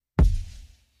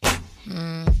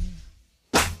Mm,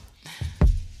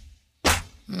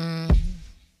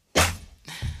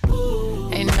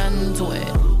 Ain't nothing to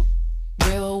it.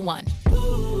 Real one.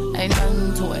 Ain't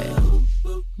nothing to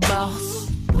it. Boss.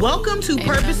 Welcome to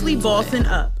Purposely Bossing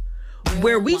Up,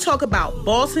 where we talk about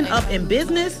bossing up in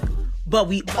business, but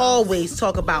we always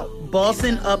talk about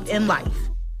bossing up in life.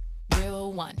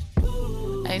 Real one.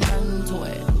 Ain't nothing to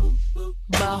it.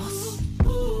 Boss.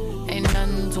 Ain't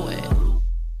nothing to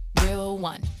it. Real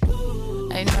one.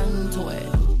 Ain't nothing to it.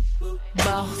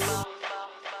 Boss.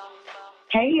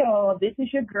 Hey y'all, this is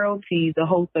your girl T, the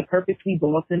host of Purposely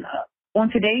Bossing Up. On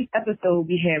today's episode,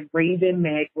 we have Raven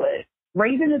Magwood.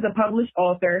 Raven is a published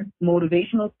author,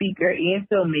 motivational speaker, and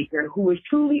filmmaker who is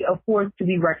truly a force to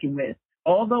be reckoned with.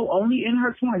 Although only in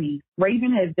her 20s,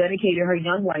 Raven has dedicated her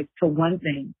young life to one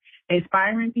thing,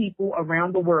 inspiring people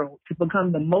around the world to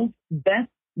become the best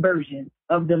version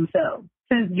of themselves.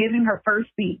 Since giving her first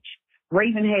speech,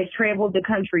 Raven has traveled the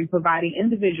country providing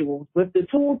individuals with the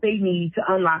tools they need to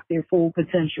unlock their full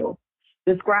potential.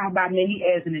 Described by many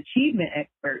as an achievement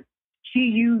expert, she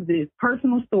uses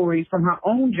personal stories from her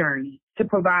own journey to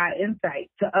provide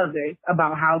insight to others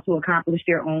about how to accomplish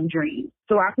their own dreams.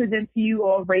 So I present to you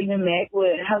all Raven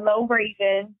Magwood. Hello,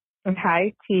 Raven.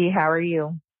 Hi, T. How are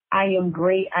you? I am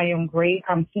great.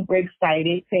 I'm super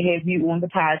excited to have you on the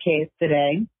podcast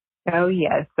today. Oh,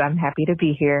 yes. I'm happy to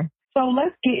be here. So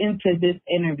let's get into this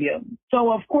interview.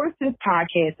 So, of course, this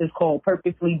podcast is called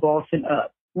Purposely Bossing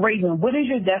Up. Raven, what is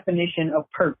your definition of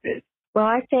purpose? Well,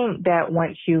 I think that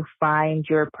once you find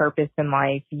your purpose in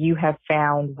life, you have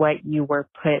found what you were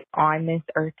put on this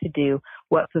earth to do,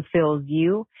 what fulfills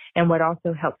you, and what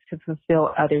also helps to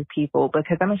fulfill other people.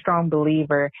 Because I'm a strong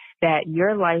believer that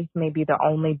your life may be the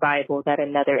only Bible that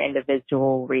another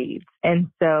individual reads. And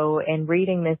so in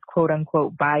reading this quote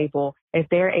unquote Bible, if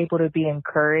they're able to be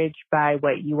encouraged by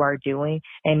what you are doing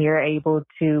and you're able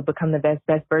to become the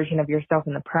best version of yourself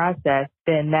in the process,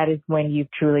 then that is when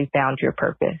you've truly found your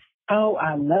purpose. Oh,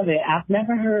 I love it. I've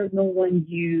never heard no one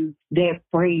use that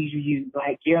phrase you use,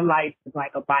 like your life is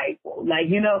like a Bible. Like,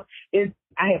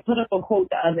 I had put up a quote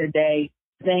the other day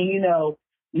saying,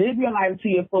 live your life to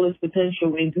your fullest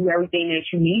potential and do everything that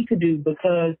you need to do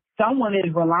because someone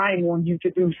is relying on you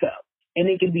to do so. And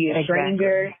it can be a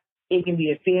stranger, it can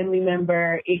be a family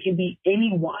member, it can be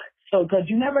anyone. So, because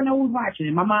you never know who's watching.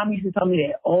 And my mom used to tell me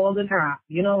that all the time.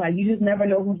 You just never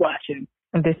know who's watching.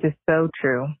 This is so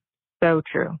true. So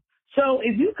true. So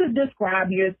if you could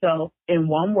describe yourself in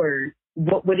one word,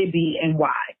 what would it be and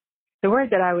why? The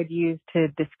word that I would use to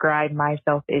describe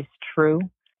myself is true.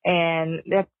 And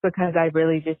that's because I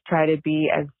really just try to be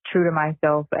as true to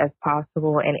myself as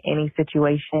possible in any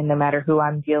situation, no matter who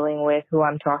I'm dealing with, who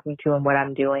I'm talking to, and what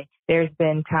I'm doing. There's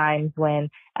been times when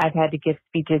I've had to give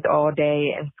speeches all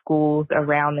day in schools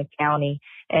around the county,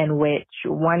 in which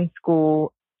one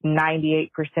school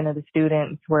 98% of the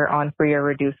students were on free or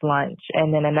reduced lunch.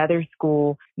 And then another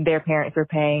school, their parents were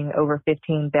paying over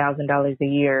 $15,000 a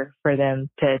year for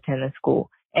them to attend the school.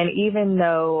 And even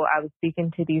though I was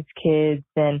speaking to these kids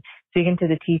and speaking to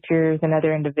the teachers and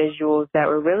other individuals that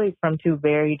were really from two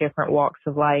very different walks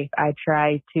of life, I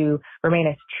tried to remain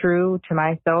as true to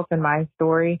myself and my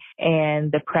story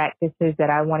and the practices that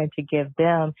I wanted to give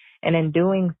them. And in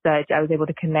doing such, I was able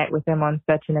to connect with them on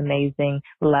such an amazing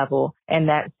level. And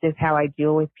that's just how I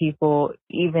deal with people,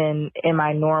 even in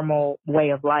my normal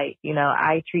way of life.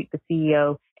 I treat the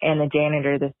CEO and the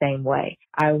janitor the same way.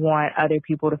 I want other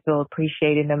people to feel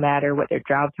appreciated no matter what their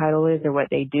job title is or what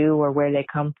they do or where they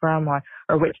come from or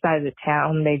which side of the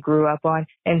town they grew up on.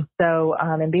 And so,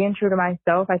 in being true to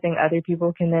myself, I think other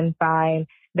people can then find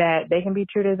that they can be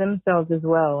true to themselves as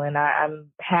well. And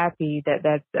I'm happy that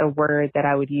that's a word that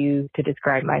I would use to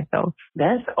describe myself.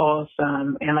 That's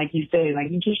awesome. And like you said,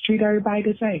 you just treat everybody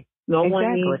the same. No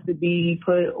one needs to be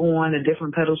put on a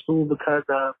different pedestal because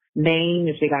of name.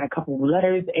 If they got a couple of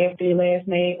letters after their last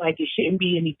name, it shouldn't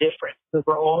be any different because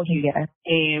we're all here.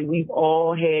 And we've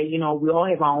all had, we all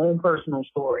have our own personal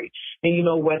story.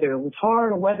 And, whether it was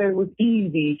hard or whether it was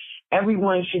easy,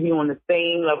 everyone should be on the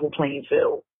same level playing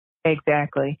field.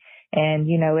 Exactly. And,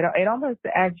 it almost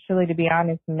actually, to be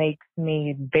honest, makes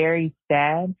me very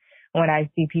sad when I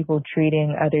see people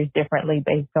treating others differently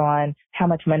based on how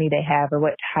much money they have or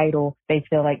what title they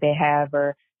feel like they have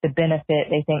or the benefit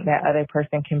they think that other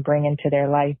person can bring into their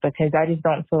life, because I just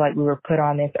don't feel like we were put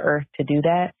on this earth to do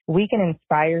that. We can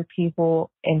inspire people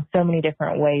in so many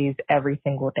different ways every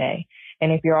single day.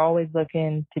 And if you're always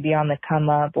looking to be on the come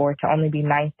up or to only be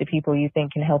nice to people you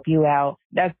think can help you out,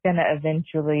 that's going to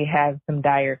eventually have some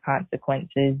dire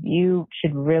consequences. You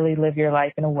should really live your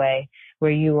life in a way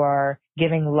where you are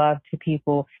giving love to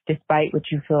people despite what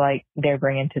you feel like they're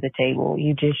bringing to the table.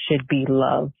 You just should be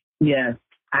loved. Yes,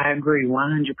 I agree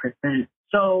 100%.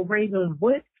 So, Raven,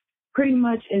 what pretty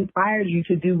much inspired you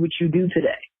to do what you do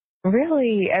today?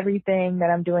 Really, everything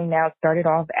that I'm doing now started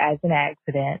off as an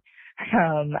accident.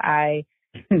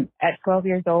 At 12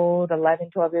 years old,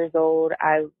 12 years old,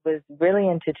 I was really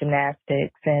into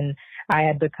gymnastics, and I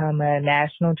had become a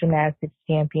national gymnastics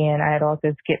champion. I had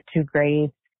also skipped 2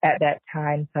 grades at that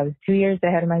time, so I was 2 years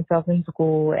ahead of myself in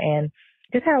school and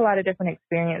just had a lot of different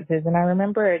experiences. And I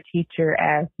remember a teacher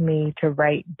asked me to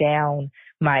write down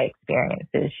my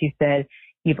experiences. She said,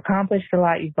 "You've accomplished a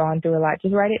lot. You've gone through a lot.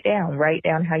 Just write it down. Write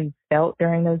down how you felt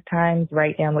during those times.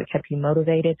 Write down what kept you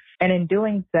motivated." And in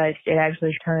doing such, it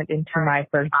actually turned into my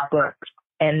first book.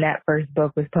 And that first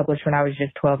book was published when I was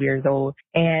just 12 years old.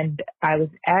 And I was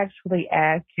actually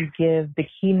asked to give the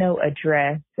keynote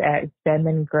address at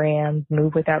Stedman Graham's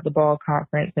Move Without the Ball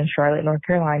conference in Charlotte, North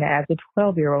Carolina as a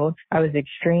 12-year-old. I was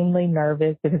extremely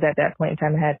nervous because at that point in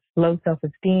time I had low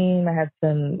self-esteem. I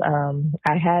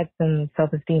had some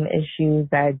self-esteem issues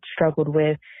that I struggled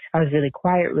with. I was really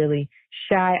quiet, really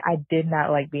shy. I did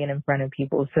not like being in front of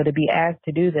people. So to be asked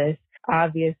to do this,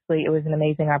 obviously, it was an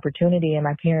amazing opportunity, and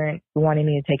my parents wanted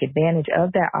me to take advantage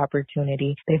of that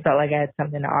opportunity. They felt like I had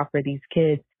something to offer these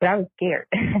kids, but I was scared.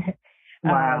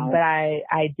 Wow. But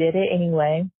I did it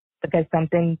anyway because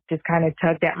something just kind of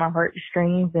tugged at my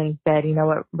heartstrings and said, "You know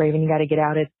what, Raven, you got to get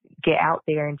out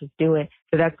there and just do it."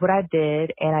 So that's what I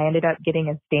did, and I ended up getting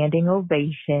a standing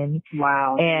ovation.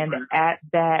 Wow. And at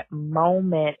that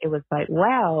moment, it was like,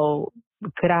 wow,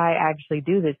 could I actually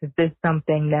do this? Is this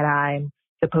something that I'm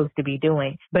supposed to be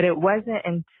doing? But it wasn't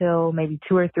until maybe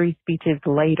 2 or 3 speeches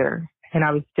later, and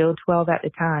I was still 12 at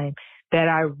the time, that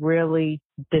I really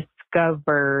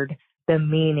discovered the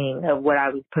meaning of what I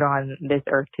was put on this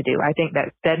earth to do. I think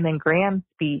that Stedman Graham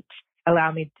speech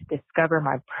allowed me to discover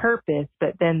my purpose,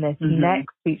 but then this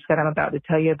next speech that I'm about to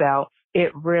tell you about,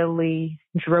 it really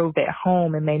drove it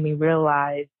home and made me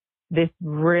realize this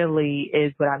really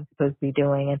is what I'm supposed to be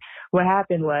doing. And what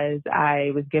happened was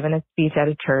I was given a speech at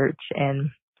a church, and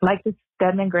like the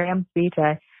Stedman Graham speech,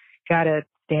 I got a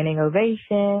standing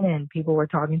ovation and people were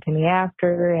talking to me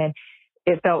after, and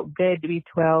it felt good to be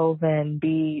 12 and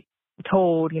be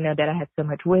told, that I had so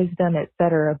much wisdom,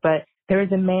 etc. But there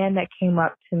was a man that came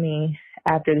up to me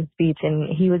after the speech, and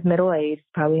he was middle-aged,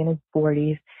 probably in his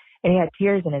 40s, and he had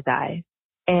tears in his eyes.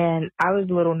 And I was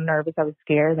a little nervous. I was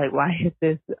scared. Like, why is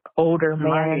this older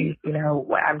man,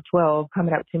 I'm 12,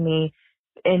 coming up to me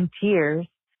in tears?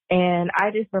 And I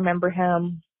just remember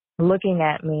him looking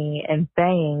at me and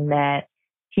saying that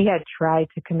he had tried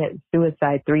to commit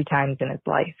suicide 3 times in his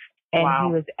life. And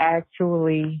he was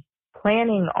actually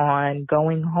planning on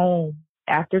going home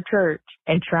after church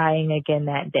and trying again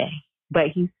that day. But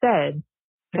he said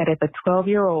that if a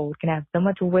 12-year-old can have so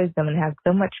much wisdom and have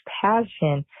so much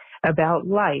passion about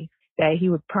life, that he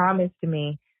would promise to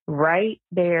me right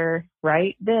there,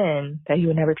 right then, that he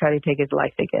would never try to take his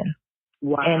life again.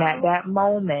 Wow. And at that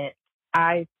moment,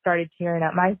 I started tearing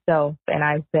up myself, and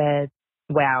I said,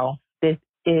 wow, this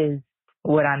is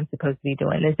what I'm supposed to be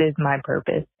doing. This is my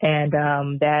purpose. And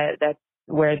that's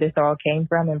where this all came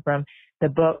from. And from the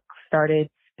book started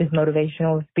this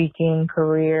motivational speaking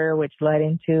career, which led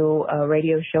into a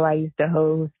radio show I used to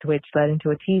host, which led into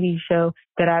a TV show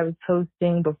that I was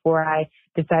hosting before I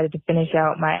decided to finish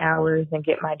out my hours and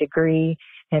get my degree.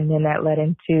 And then that led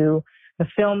into a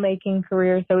filmmaking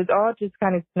career. So it's all just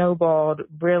kind of snowballed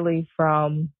really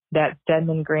from that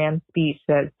Stedman Graham speech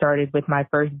that started with my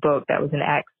first book that was an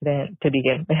accident to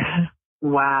begin with.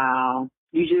 Wow.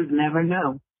 You just never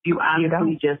know. You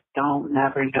honestly just don't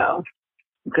never know.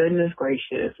 Goodness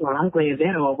gracious. Well, I'm glad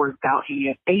that all worked out in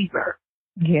your favor.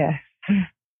 Yeah.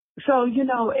 So,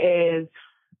 as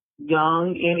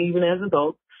young and even as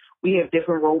adults, we have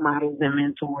different role models and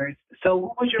mentors. So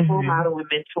what was your role model and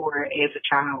mentor as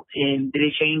a child, and did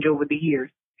it change over the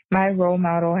years? My role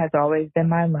model has always been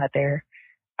my mother.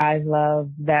 I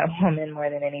love that woman more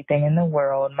than anything in the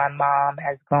world. My mom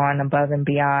has gone above and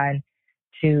beyond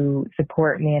to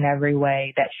support me in every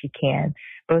way that she can.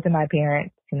 Both of my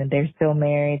parents, they're still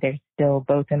married. They're still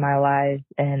both in my lives,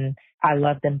 and I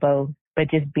love them both. But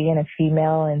just being a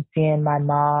female and seeing my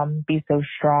mom be so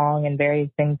strong in various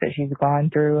things that she's gone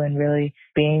through and really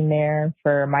being there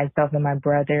for myself and my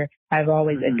brother, I've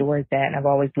always adored that, and I've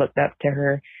always looked up to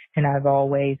her, and I've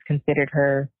always considered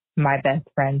her my best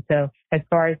friend. So as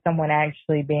far as someone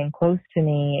actually being close to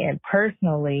me and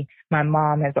personally, my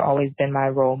mom has always been my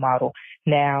role model.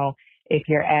 Now, if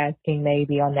you're asking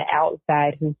maybe on the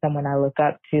outside who's someone I look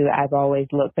up to, I've always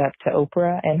looked up to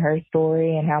Oprah and her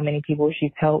story and how many people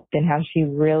she's helped and how she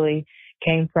really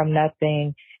came from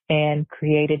nothing and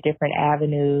created different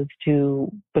avenues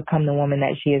to become the woman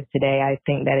that she is today. I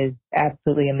think that is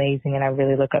absolutely amazing, and I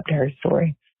really look up to her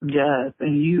story. Yes,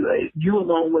 and you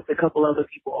along with a couple other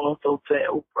people also said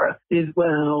Oprah as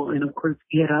well. And of course,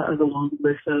 we had our other long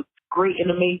list of great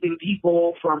and amazing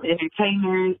people, from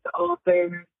entertainers to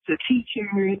authors to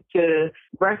teachers to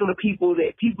regular people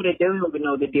that don't even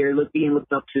know that they're being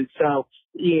looked up to. So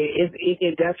yeah, it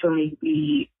can definitely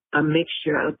be a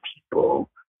mixture of people,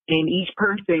 and each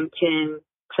person can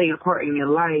play a part in your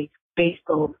life based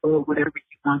off of whatever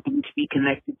you want them to be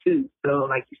connected to. So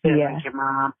like you said, like your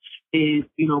mom is,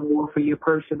 more for your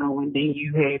personal, and then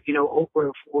you have,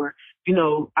 Oprah for,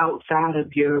 outside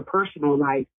of your personal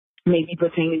life, maybe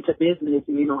pertaining to business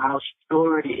and, how she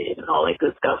started and all that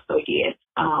good stuff. So yeah,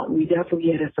 we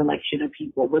definitely had a selection of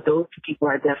people, but those two people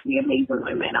are definitely amazing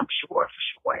women, I'm sure, for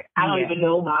sure. I don't even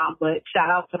know Mom, but shout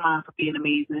out to Mom for being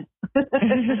amazing.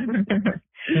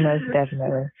 Most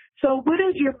definitely. So what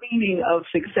is your meaning of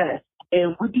success,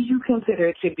 and what do you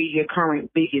consider to be your current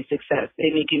biggest success?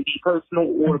 And it can be personal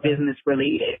or business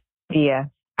related. Yeah.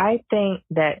 I think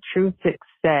that true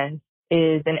success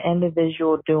is an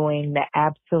individual doing the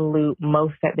absolute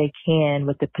most that they can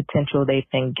with the potential they've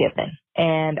been given.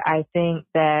 And I think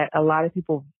that a lot of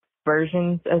people's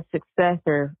versions of success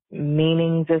or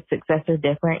meanings of success are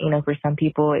different. For some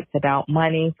people it's about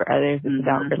money, for others it's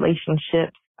about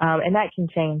relationships. And that can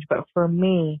change. But for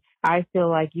me, I feel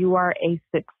like you are a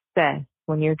success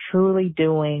when you're truly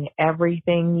doing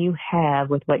everything you have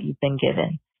with what you've been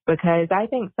given. Because I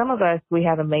think some of us, we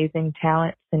have amazing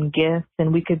talents and gifts,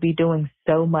 and we could be doing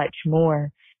so much more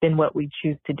than what we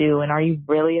choose to do. And are you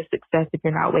really a success if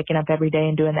you're not waking up every day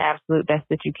and doing the absolute best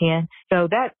that you can? So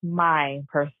that's my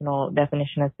personal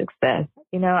definition of success.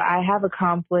 I have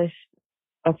accomplished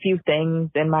a few things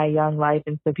in my young life,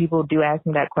 and so people do ask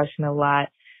me that question a lot.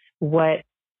 What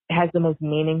has the most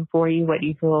meaning for you? What do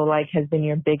you feel like has been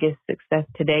your biggest success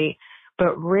to date?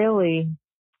 But really,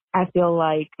 I feel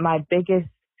like my biggest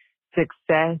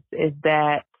success is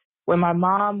that when my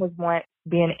mom was once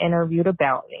being interviewed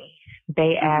about me,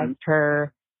 they asked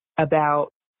her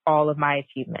about all of my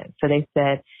achievements. So they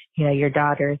said, your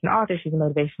daughter is an author, she's a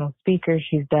motivational speaker,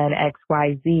 she's done X,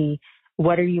 Y, Z.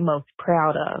 What are you most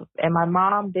proud of? And my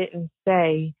mom didn't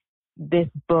say this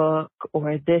book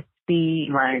or this speech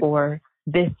or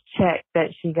this check that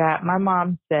she got. My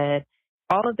mom said,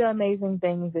 all of the amazing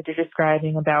things that you're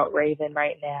describing about Raven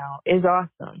right now is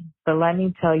awesome, but let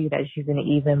me tell you that she's an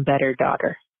even better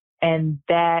daughter. And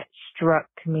that struck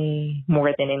me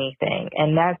more than anything.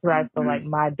 And that's what I feel like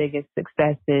my biggest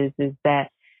success is that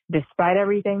despite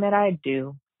everything that I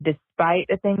do, despite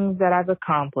the things that I've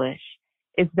accomplished,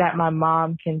 it's that my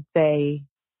mom can say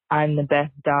I'm the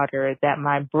best daughter, that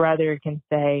my brother can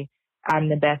say I'm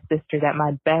the best sister, that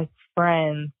my best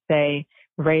friends say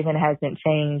Raven hasn't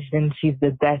changed and she's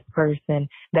the best person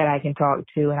that I can talk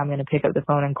to, and I'm going to pick up the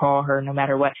phone and call her no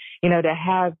matter what. To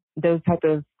have those type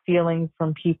of feelings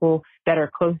from people that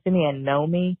are close to me and know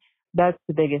me, that's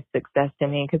the biggest success to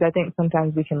me, because I think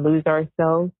sometimes we can lose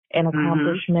ourselves in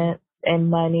accomplishments and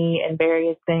money and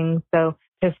various things. So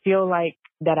to feel like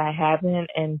that I haven't,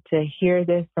 and to hear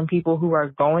this from people who are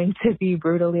going to be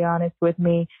brutally honest with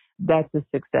me, that's a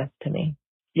success to me.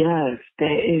 Yes,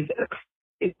 that is.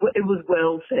 It was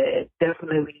well said,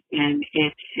 definitely, and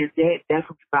that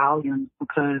definitely volumes,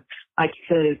 because, like you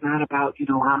said, it's not about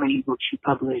how many books you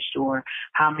published or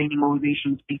how many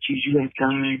motivational speeches you have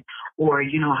done or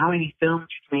how many films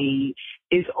you made.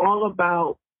 It's all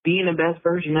about being the best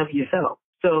version of yourself.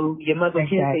 So your mother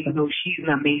can say, she's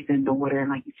an amazing daughter, and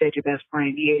like you said, your best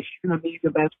friend, she's an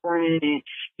amazing best friend, and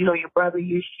your brother,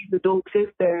 she's a dope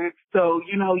sister. So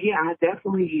I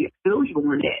definitely feel you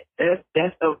on that.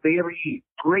 That's a very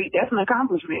great. That's an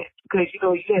accomplishment, because you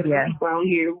have people out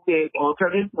here who have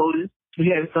alternative motives.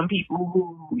 You have some people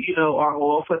who, are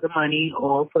all for the money,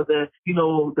 all for the,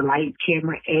 the light,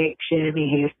 camera, action.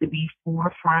 It has to be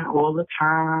forefront all the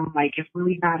time. Like, it's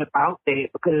really not about that,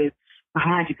 because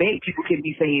behind your back, people can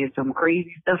be saying some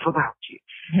crazy stuff about you.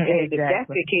 And if that's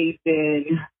the case,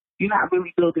 then you're not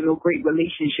really building no great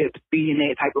relationships being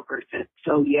that type of person.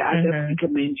 So, I definitely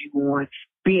commend you on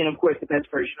being, of course, the best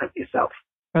version of yourself.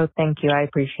 Oh, thank you. I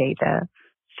appreciate that.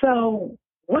 So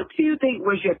what do you think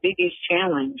was your biggest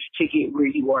challenge to get where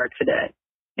you are today?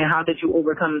 And how did you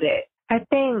overcome that? I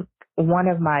think one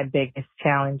of my biggest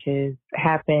challenges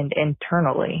happened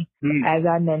internally. As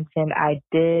I mentioned, I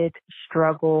did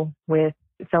struggle with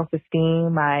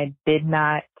self-esteem. I did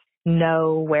not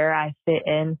know where I fit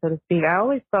in, so to speak. I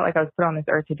always felt like I was put on this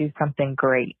earth to do something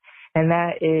great. And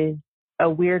that is a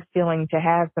weird feeling to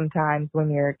have sometimes when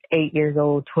you're 8 years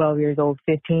old, 12 years old,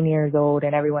 15 years old,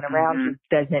 and everyone around you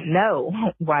doesn't know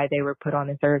why they were put on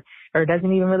this earth or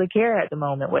doesn't even really care at the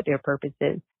moment what their purpose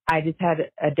is. I just had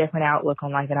a different outlook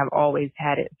on life, and I've always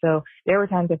had it. So there were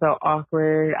times I felt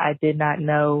awkward. I did not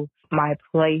know my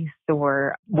place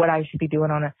or what I should be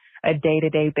doing on a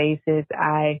day-to-day basis.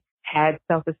 I had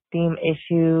self-esteem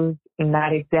issues,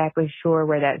 not exactly sure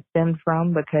where that stemmed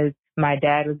from because my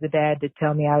dad was the dad to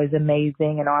tell me I was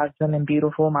amazing and awesome and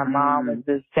beautiful. My mom was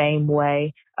the same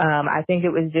way. I think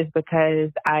it was just because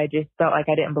I just felt like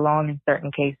I didn't belong in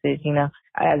certain cases. You know,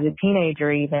 as a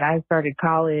teenager, even I started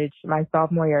college, my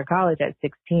sophomore year of college at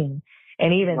 16.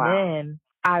 And even then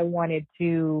I wanted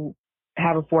to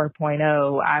have a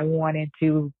 4.0. I wanted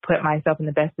to put myself in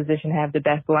the best position to have the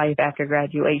best life after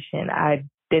graduation. I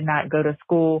did not go to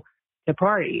school to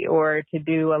party or to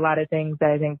do a lot of things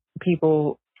that I think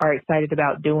people are excited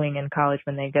about doing in college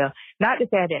when they go. Not to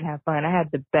say I didn't have fun. I had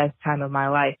the best time of my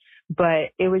life, but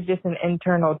it was just an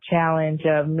internal challenge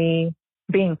of me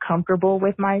being comfortable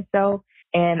with myself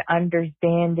and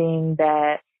understanding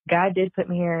that God did put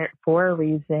me here for a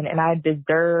reason and I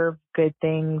deserve good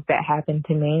things that happen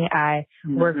to me. I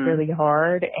work really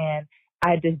hard and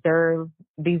I deserve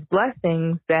these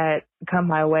blessings that come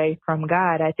my way from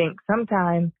God. I think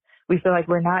sometimes we feel like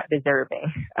we're not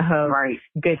deserving of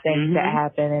good things that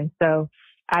happen. And so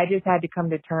I just had to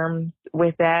come to terms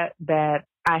with that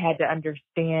I had to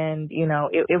understand, you know,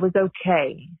 it was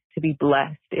okay to be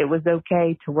blessed. It was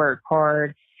okay to work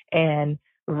hard and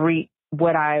reap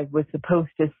what I was supposed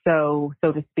to sow,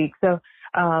 so to speak. So,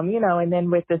 you know, and then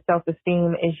with the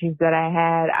self-esteem issues that I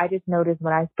had, I just noticed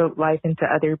when I spoke life into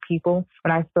other people,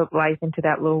 when I spoke life into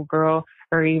that little girl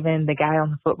or even the guy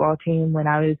on the football team, when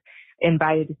I was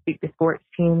invited to speak to sports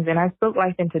teams and I spoke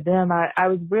life into them, I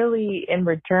was really in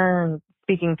return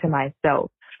speaking to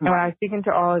myself. And when I was speaking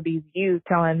to all of these youth,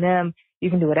 telling them, you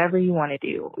can do whatever you want to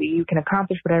do. You can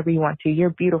accomplish whatever you want to.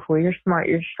 You're beautiful. You're smart.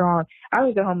 You're strong. I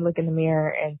would go home, look in the mirror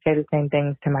and say the same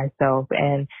things to myself.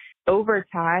 And over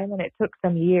time, and it took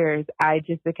some years, I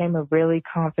just became a really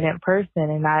confident person.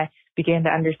 And I began to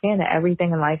understand that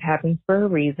everything in life happens for a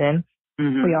reason.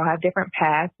 We all have different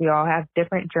paths. We all have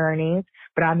different journeys,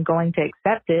 but I'm going to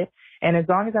accept it. And as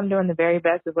long as I'm doing the very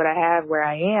best of what I have where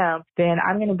I am, then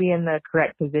I'm going to be in the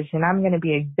correct position. I'm going to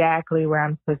be exactly where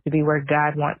I'm supposed to be, where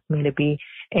God wants me to be.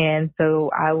 And so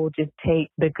I will just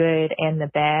take the good and the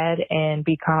bad and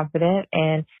be confident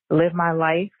and live my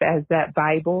life as that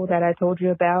Bible that I told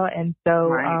you about. And so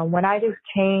when I just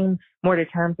came more to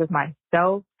terms with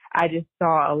myself, I just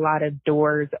saw a lot of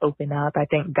doors open up. I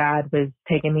think God was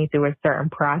taking me through a certain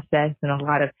process and a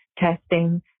lot of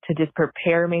testing to just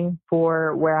prepare me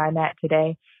for where I'm at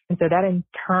today. And so that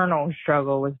internal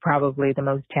struggle was probably the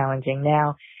most challenging.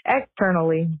 Now,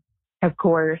 externally, of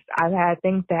course, I've had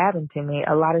things to happen to me.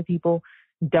 A lot of people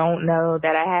don't know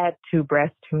that I had 2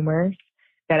 breast tumors,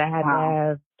 that I had to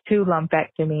have 2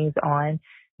 lumpectomies on.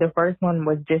 The first one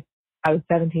was just, I was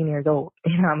 17 years old.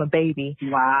 You know, I'm a baby.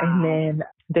 And then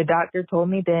the doctor told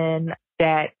me then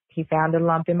that he found a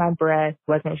lump in my breast,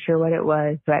 wasn't sure what it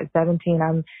was. So at 17,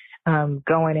 I'm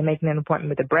going and making an appointment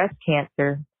with a breast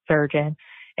cancer surgeon.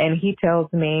 And he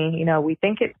tells me, you know, we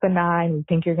think it's benign. We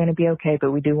think you're going to be okay,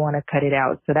 but we do want to cut it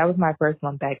out. So that was my first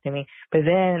lumpectomy. But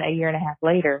then a year and a half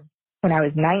later, when I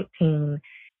was 19,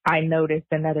 I noticed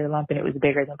another lump and it was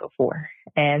bigger than before.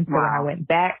 And so when I went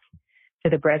back to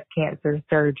the breast cancer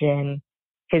surgeon,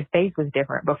 his face was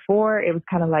different. Before, it was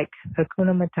kind of like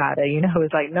Hakuna Matata, you know, it was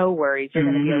like, no worries, you're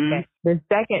going to be okay. The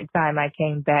second time I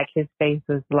came back, his face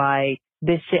was like,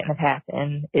 this shouldn't have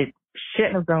happened. It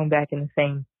shouldn't have grown back in the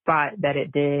same spot that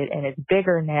it did. And it's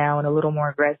bigger now and a little more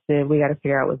aggressive. We got to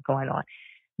figure out what's going on.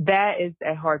 That is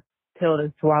a hard pill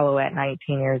to swallow at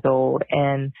 19 years old.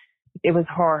 And it was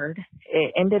hard.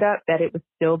 It ended up that it was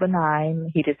still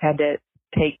benign. He just had to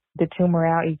take the tumor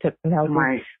out. He took some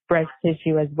healthy breast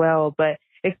tissue as well. But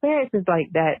experiences like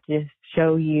that just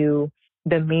show you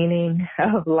the meaning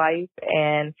of life.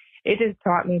 And it just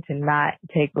taught me to not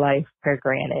take life for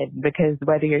granted, because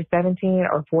whether you're 17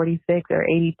 or 46 or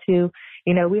 82,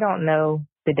 you know, we don't know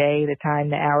the day, the time,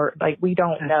 the hour. Like, we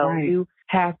don't know. You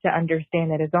have to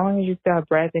understand that as long as you still have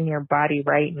breath in your body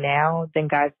right now, then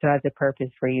God still has a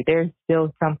purpose for you. There's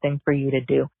still something for you to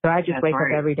do. So I just wake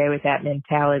up every day with that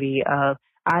mentality of,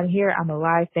 I'm here, I'm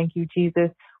alive, thank you, Jesus.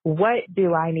 What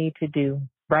do I need to do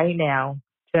right now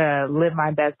to live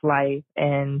my best life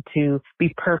and to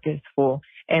be purposeful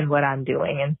in what I'm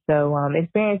doing? And so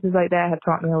experiences like that have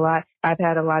taught me a lot. I've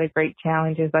had a lot of great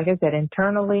challenges, like I said,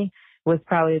 internally, was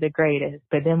probably the greatest.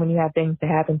 But then when you have things to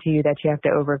happen to you that you have to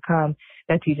overcome,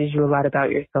 that teaches you a lot about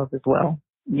yourself as well.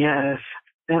 Yes,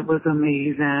 that was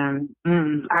amazing.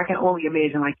 I can only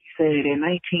imagine, like you said, at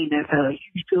 19, that's a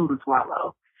huge pill to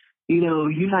swallow. You know,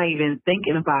 you're not even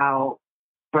thinking about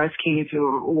breast cancer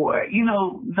or, you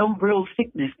know, no real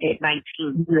sickness at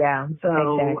 19. Yeah,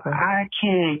 so exactly.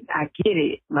 I get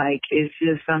it. Like, it's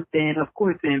just something, of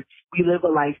course, and we live a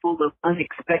life full of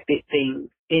unexpected things.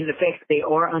 And the fact that they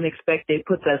are unexpected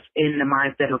puts us in the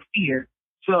mindset of fear.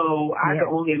 So I can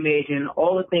only imagine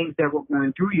all the things that were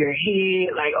going through your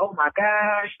head, like, oh my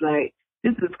gosh, like,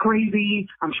 this is crazy.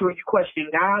 I'm sure you question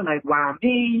God, like, why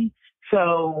me?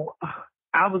 So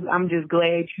I'm just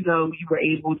glad, you know, you were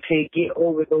able to get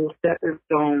over those stepping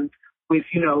stones with,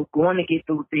 you know, going to get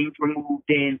those things removed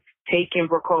and taking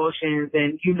precautions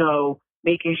and, you know,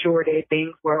 making sure that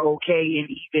things were okay. And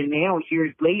even now,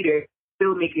 years later,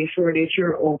 still making sure that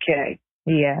you're okay.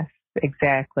 Yes,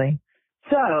 exactly.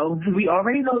 So we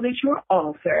already know that you're an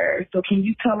author. So can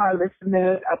you tell our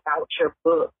listeners about your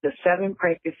book, The 7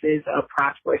 Practices of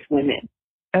Prosperous Women?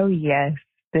 Oh, yes.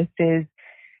 This is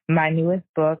my newest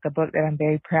book, a book that I'm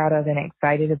very proud of and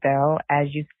excited about. As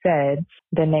you said,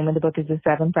 the name of the book is The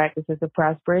 7 Practices of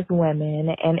Prosperous Women.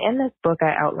 And in this book,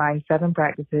 I outline 7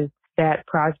 practices that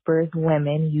prosperous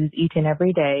women use each and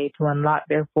every day to unlock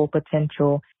their full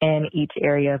potential in each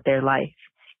area of their life.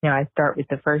 You know, I start with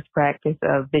the first practice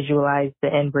of visualize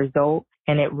the end result,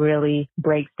 and it really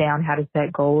breaks down how to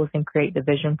set goals and create the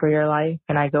vision for your life.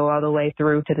 And I go all the way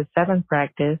through to the 7th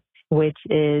practice, which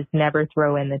is never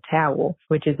throw in the towel,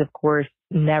 which is, of course,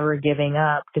 never giving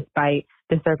up despite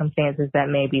the circumstances that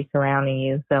may be surrounding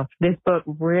you. So this book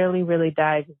really, really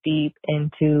dives deep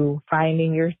into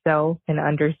finding yourself and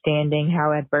understanding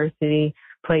how adversity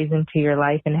plays into your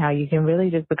life and how you can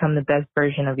really just become the best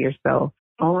version of yourself.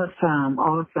 Awesome,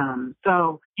 awesome.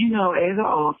 So, you know, as an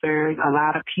author, a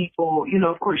lot of people, you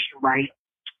know, of course you write,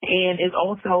 and it's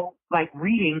also like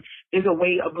reading is a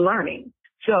way of learning.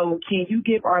 So can you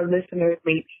give our listeners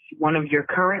maybe one of your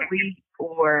current reads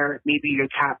or maybe your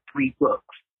top 3 books?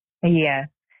 Yes.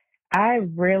 I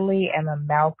really am a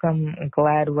Malcolm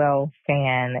Gladwell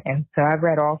fan, and so I've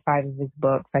read all 5 of his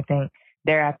books. I think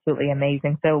they're absolutely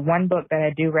amazing. So one book that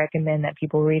I do recommend that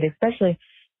people read, especially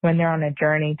when they're on a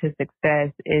journey to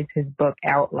success, is his book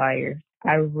Outliers.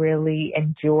 I really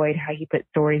enjoyed how he put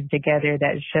stories together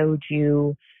that showed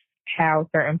you how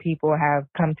certain people have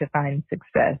come to find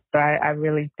success. So I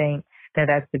really think that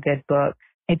that's a good book.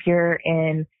 If you're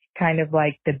in kind of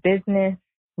like the business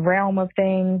realm of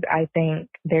things, I think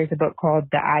there's a book called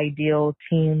The Ideal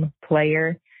Team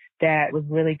Player that was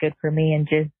really good for me, and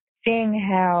just seeing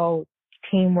how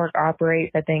teamwork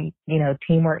operates. I think, you know,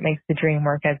 teamwork makes the dream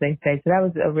work, as they say. So that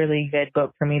was a really good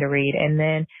book for me to read. And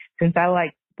then since I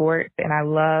like sports and I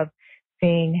love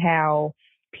seeing how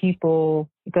people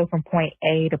go from point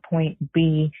A to point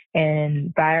B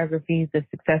and biographies of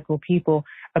successful people,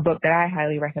 a book that I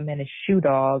highly recommend is Shoe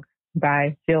Dog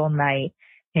by Phil Knight.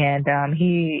 And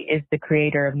he is the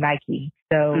creator of Nike.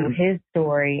 So his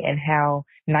story and how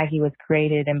Nike was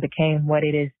created and became what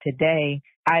it is today,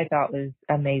 I thought was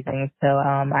amazing. So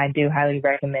I do highly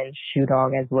recommend Shoe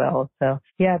Dog as well. So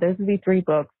yeah, those would be 3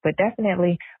 books. But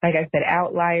definitely, like I said,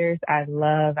 Outliers, I've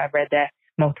read that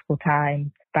multiple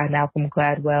times, by Malcolm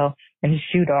Gladwell. And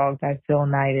Shoe Dog by Phil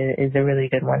Knight is a really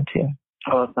good one too.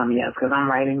 Awesome, yes, because I'm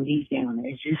writing these down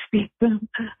as you speak them.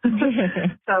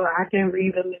 So I can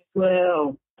read them as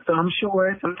well. So I'm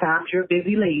sure sometimes you're a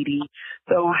busy lady.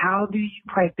 So how do you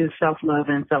practice self-love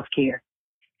and self-care?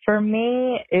 For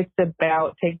me, it's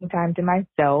about taking time to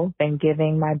myself and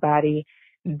giving my body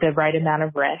the right amount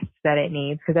of rest that it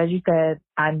needs. Because as you said,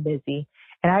 I'm busy.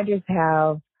 And I just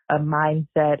have a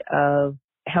mindset of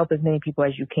help as many people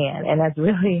as you can. And that's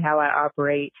really how I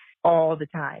operate all the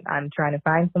time. I'm trying to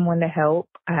find someone to help.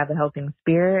 I have a helping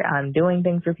spirit. I'm doing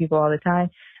things for people all the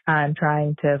time. I'm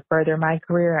trying to further my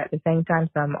career at the same time.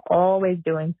 So I'm always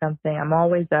doing something. I'm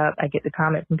always up. I get the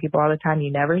comment from people all the time,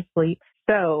 you never sleep.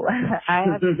 So I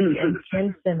have to be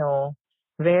intentional,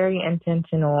 very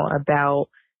intentional about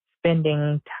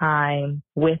spending time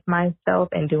with myself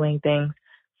and doing things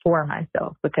for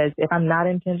myself. Because if I'm not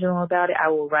intentional about it, I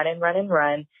will run and run and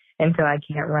run until I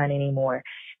can't run anymore.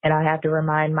 And I have to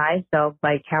remind myself,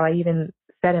 like how I even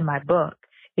said in my book,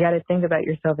 you got to think about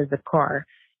yourself as a car.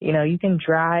 You know, you can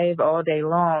drive all day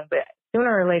long, but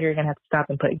sooner or later you're going to have to stop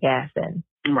and put gas in.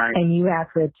 Right. And you have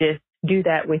to just do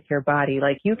that with your body.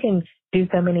 Like you can do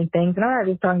so many things. And I'm not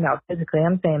just talking about physically,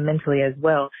 I'm saying mentally as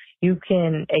well. You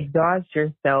can exhaust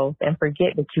yourself and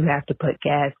forget that you have to put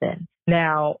gas in.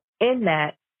 Now, in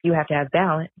that, you have to have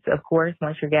balance. Of course,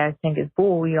 once your gas tank is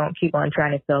full, you don't keep on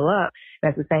trying to fill up.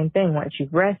 That's the same thing. Once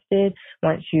you've rested,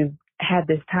 once you've had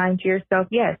this time to yourself,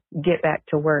 yes, get back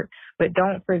to work. But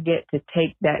don't forget to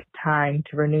take that time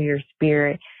to renew your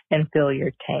spirit and fill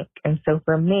your tank. And so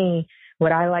for me,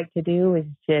 what I like to do is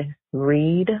just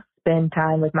read, spend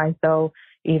time with myself,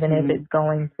 even if it's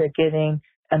going to getting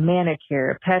a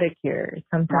manicure, a pedicure.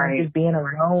 Sometimes just being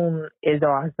alone is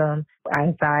awesome.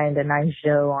 I find a nice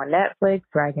show on Netflix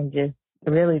where I can just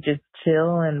really just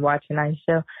chill and watch a nice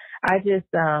show. I just,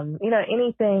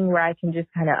 anything where I can just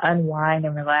kind of unwind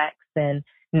and relax and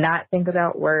not think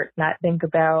about work, not think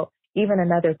about even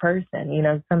another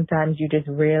person. Sometimes you just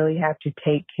really have to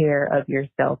take care of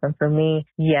yourself. And for me,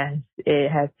 yes,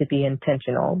 it has to be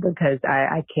intentional because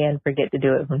I can forget to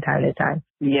do it from time to time.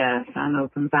 Yes, I know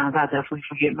sometimes I definitely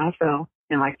forget myself.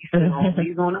 And like you said,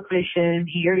 always on a mission,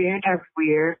 here, there, and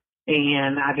everywhere.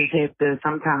 And I just have to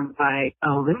sometimes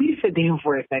let me sit down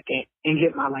for a second and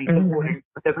get my life in order.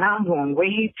 Because now I'm doing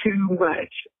way too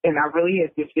much. And I really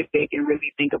have to sit back and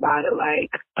really think about it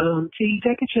T,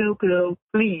 take a chill pill,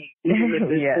 please. Even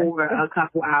if it's for a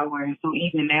couple hours. So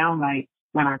even now,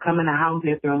 when I come in the house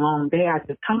after a long day, I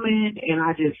just come in and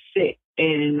I just sit.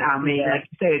 And I may, like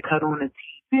you said, cut on the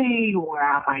TV, or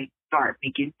I might start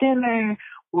making dinner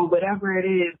or whatever it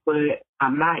is, but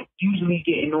I'm not usually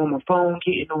getting on my phone,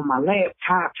 getting on my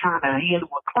laptop, trying to handle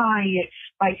a client,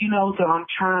 so I'm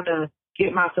trying to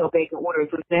get myself back in order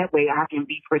so that way I can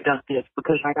be productive.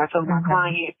 Because like I told my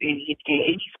clients in any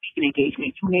speaking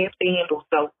engagement, you have to handle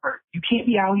self-work. You can't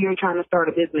be out here trying to start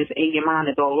a business and your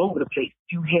mind is all over the place.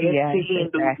 You have to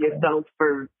handle yourself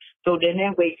first. So then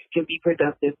that way you can be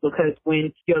productive, because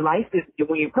when your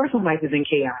personal life is in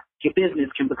chaos, your business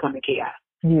can become a chaos.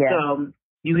 Yeah. So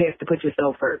you have to put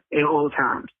yourself first at all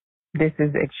times. This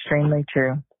is extremely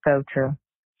true. So true.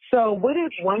 So what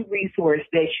is one resource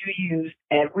that you use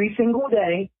every single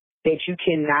day that you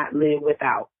cannot live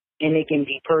without? And it can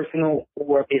be personal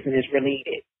or business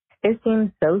related. It seems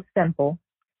so simple,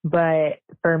 but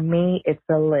for me, it's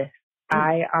a list.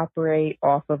 I operate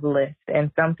off of lists.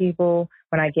 And some people,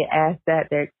 when I get asked that,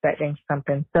 they're expecting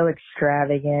something so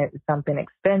extravagant, something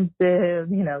expensive,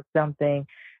 something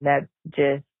that's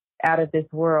just out of this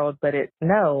world. But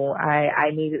I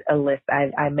need a list.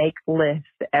 I make lists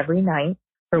every night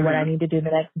for what I need to do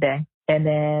the next day. And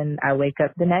then I wake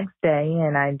up the next day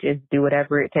and I just do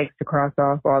whatever it takes to cross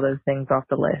off all those things off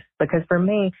the list. Because for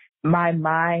me, my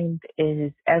mind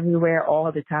is everywhere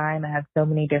all the time. I have so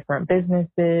many different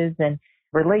businesses and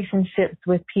relationships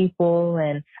with people,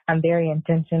 and I'm very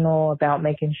intentional about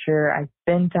making sure I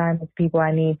spend time with people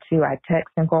I need to. I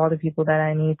text and call the people that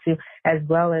I need to, as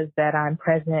well as that I'm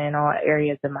present in all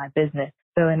areas of my business.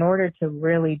 So in order to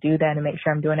really do that and make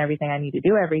sure I'm doing everything I need to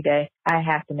do every day, I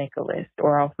have to make a list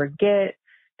or I'll forget,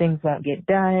 things won't get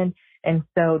done. And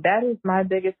so that is my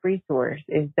biggest resource,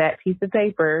 is that piece of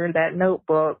paper, that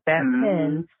notebook, that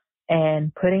pen,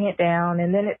 and putting it down.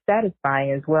 And then it's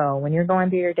satisfying as well. When you're going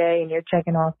through your day and you're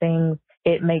checking off things,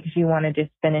 it makes you want to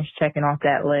just finish checking off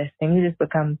that list, and you just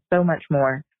become so much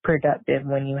more productive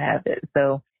when you have it.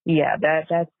 So yeah,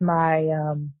 that's my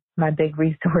big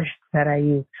resource that I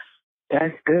use.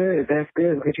 That's good. That's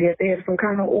good. Because you have to have some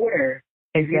kind of order.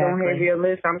 If you don't have your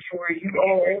list, I'm sure you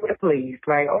all over the place.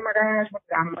 Like, oh my gosh,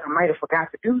 I might have forgot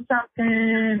to do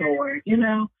something, or,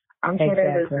 I'm sure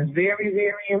that is very,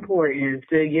 very important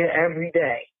to you every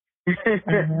day.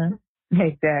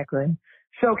 Exactly.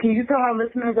 So can you tell our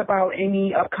listeners about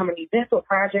any upcoming events or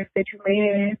projects that you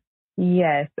may have?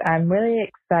 Yes, I'm really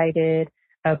excited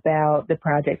about the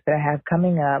projects that I have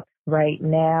coming up. Right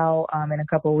now, in a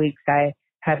couple of weeks, I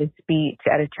have a speech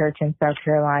at a church in South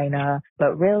Carolina,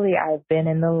 but really I've been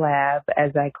in the lab,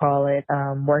 as I call it,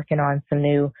 working on some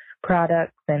new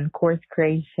products and course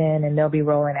creation, and they'll be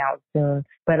rolling out soon.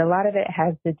 But a lot of it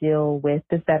has to deal with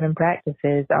the 7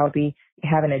 practices. I'll be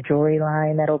having a jewelry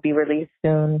line that'll be released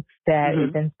soon that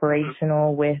is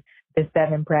inspirational with the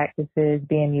 7 practices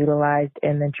being utilized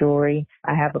in the jewelry.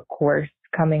 I have a course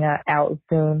coming out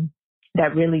soon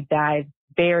that really dives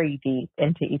very deep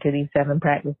into each of these 7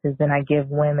 practices, and I give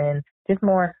women just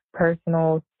more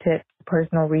personal tips,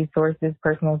 personal resources,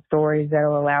 personal stories that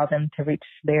will allow them to reach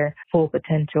their full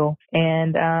potential.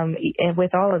 And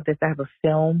with all of this, I have a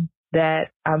film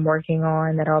that I'm working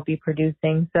on that I'll be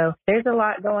producing. So there's a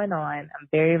lot going on. I'm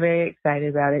very, very excited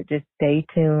about it. Just stay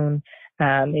tuned.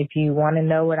 If you want to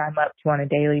know what I'm up to on a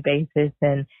daily basis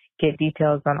and get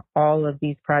details on all of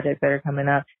these projects that are coming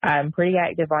up, I'm pretty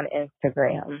active on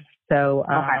Instagram. So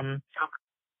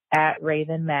at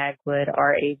Raven Magwood,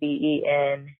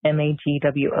 RavenMagwood.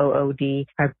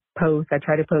 I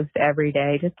try to post every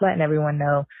day, just letting everyone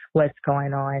know what's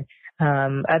going on.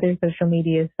 Other social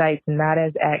media sites I'm not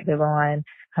as active on.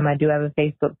 I do have a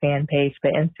Facebook fan page,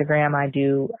 but Instagram I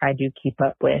do keep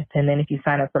up with. And then if you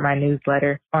sign up for my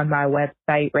newsletter on my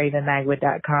website,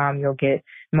 ravenmagwood.com, you'll get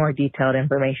more detailed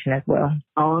information as well.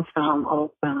 Awesome.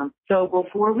 So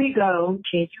before we go,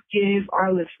 can you give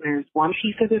our listeners one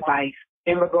piece of advice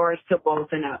in regards to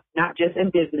bossing up, not just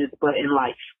in business, but in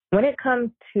life? When it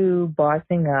comes to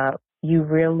bossing up, you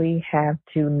really have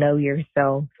to know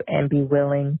yourself and be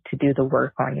willing to do the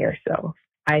work on yourself.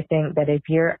 I think that if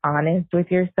you're honest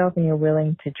with yourself and you're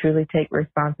willing to truly take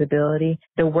responsibility,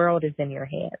 the world is in your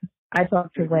hands. I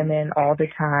talk to women all the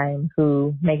time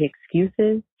who make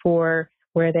excuses for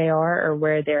where they are or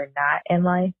where they're not in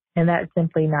life, and that's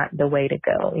simply not the way to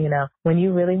go. You know, when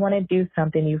you really want to do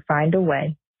something, you find a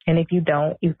way, and if you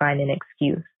don't, you find an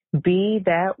excuse. Be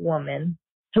that woman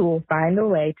who will find a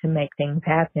way to make things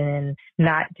happen and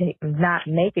not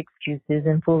make excuses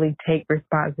and fully take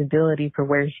responsibility for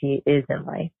where she is in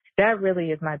life. That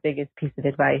really is my biggest piece of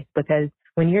advice, because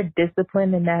when you're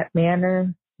disciplined in that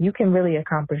manner, you can really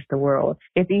accomplish the world.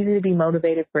 It's easy to be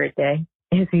motivated for a day.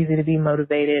 It's easy to be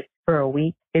motivated for a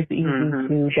week. It's easy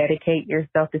to dedicate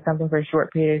yourself to something for a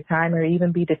short period of time, or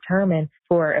even be determined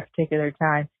for a particular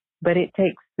time. But it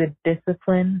takes the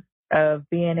discipline of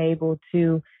being able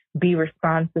to be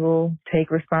responsible,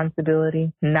 take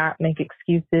responsibility, not make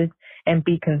excuses, and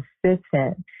be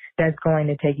consistent. That's going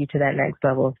to take you to that next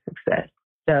level of success.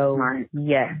 So,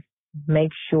 yes,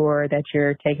 make sure that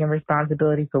you're taking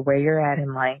responsibility for where you're at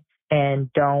in life and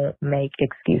don't make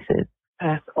excuses.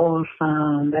 That's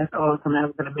awesome. That was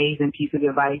an amazing piece of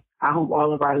advice. I hope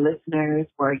all of our listeners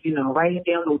were, writing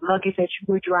down those nuggets that you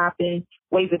were dropping,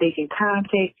 ways that they can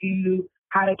contact you,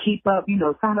 how to keep up,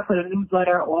 sign up for the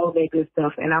newsletter, all that good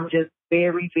stuff. And I'm just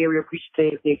very, very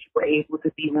appreciative that you were able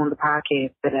to be on the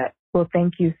podcast today. Well,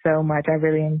 thank you so much. I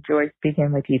really enjoyed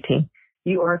speaking with you, T.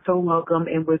 You are so welcome.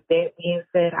 And with that being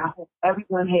said, I hope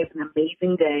everyone has an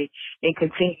amazing day and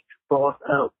continue to boss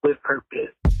up with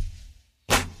purpose.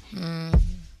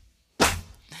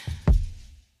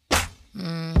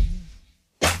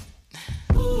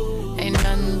 Ain't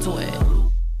nothing to it.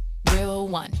 Real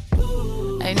one.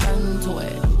 Ain't nothing to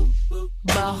it.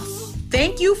 Boss.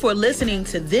 Thank you for listening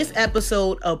to this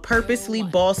episode of Purposely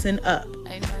Bossing Up.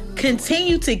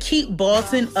 Continue to keep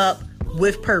bossing up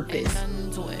with purpose. Ain't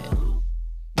nothing to it.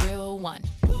 Real one.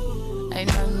 Ain't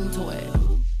nothing